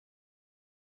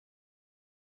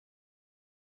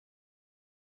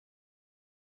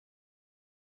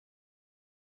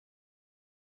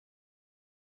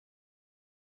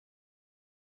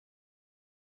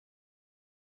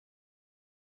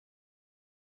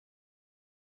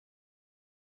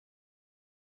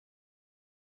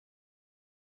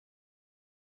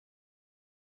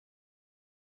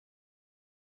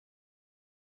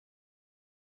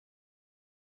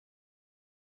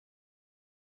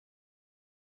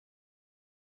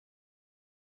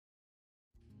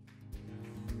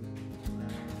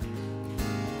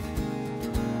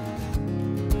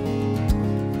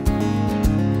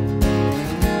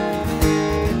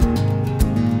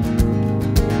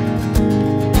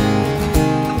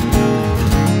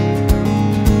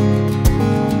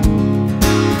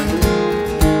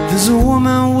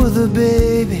with a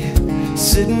baby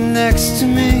sitting next to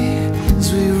me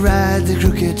as we ride the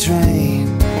crooked train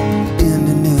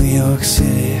into New York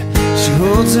City. She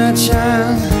holds her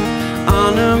child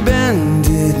on her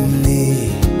bended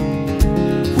knee,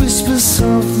 whispers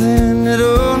something that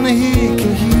only he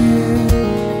can hear.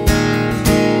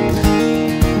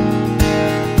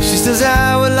 She says,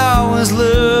 I will always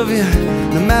love you,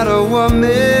 no matter what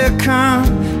may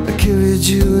come. I carried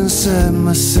you inside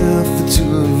myself, the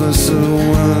two of us are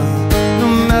one. No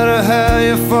matter how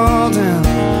you fall down,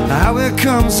 how it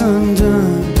comes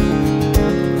undone,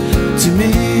 to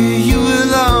me you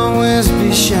will always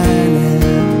be shining.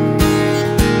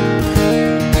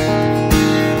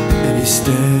 And he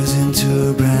stares into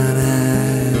her brown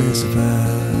eyes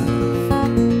above,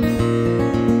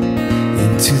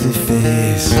 into the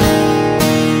face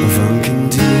of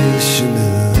unconditional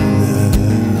love.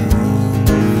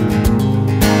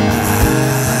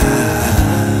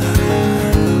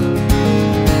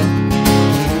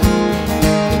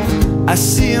 I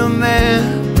see a man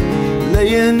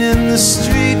laying in the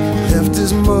street, left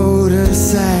his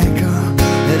motorcycle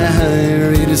at a high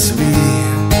rate of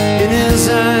speed. In his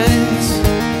eyes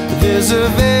there's a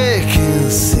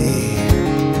vacancy,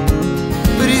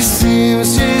 but he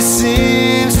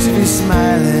seems to be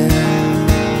smiling.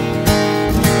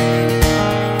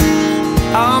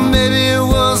 Or maybe it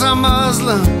was a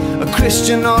Muslim, a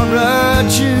Christian or a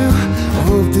Jew. I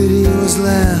hope that he was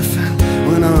laughing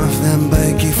when off that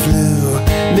bike he flew.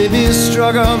 Maybe he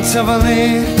struggled to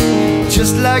believe,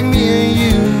 just like me and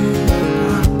you,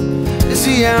 as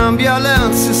the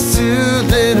ambulance is too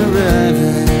late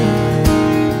arriving.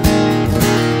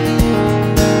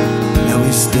 Now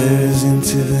he stares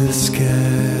into the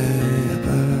sky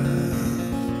above,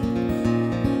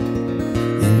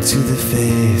 into the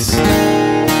face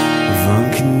of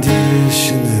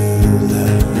unconditional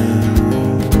love.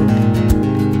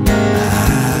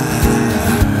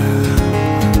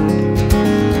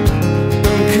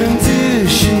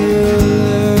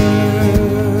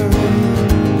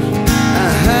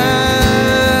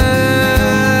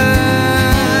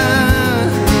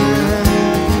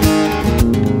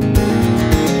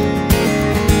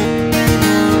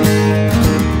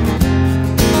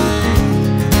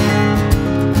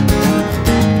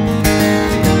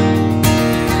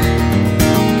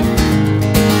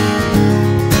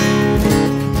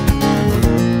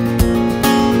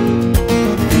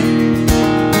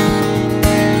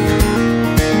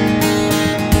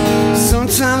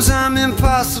 Sometimes I'm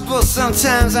impossible,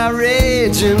 sometimes I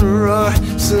rage and roar.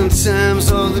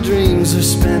 Sometimes all the dreams are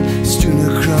spent strewn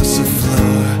across the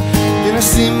floor. Then I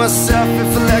see myself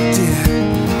reflected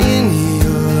in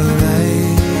your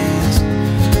eyes,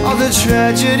 all the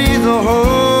tragedy, the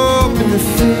hope and the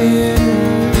fear.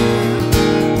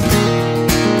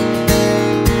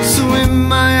 So in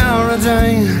my hour of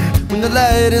dying, when the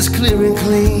light is clear and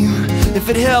clean, if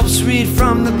it helps read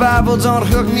from the Bible, don't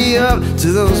hook me up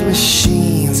to those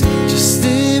machines. Just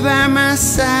stay by my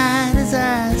side as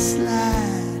I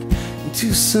slide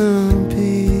into some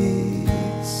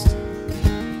peace,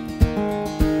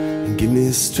 and give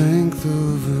me strength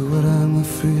over what I'm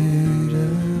afraid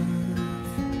of,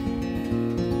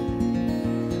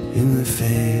 in the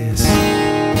face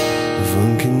of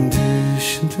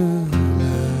unconditional love.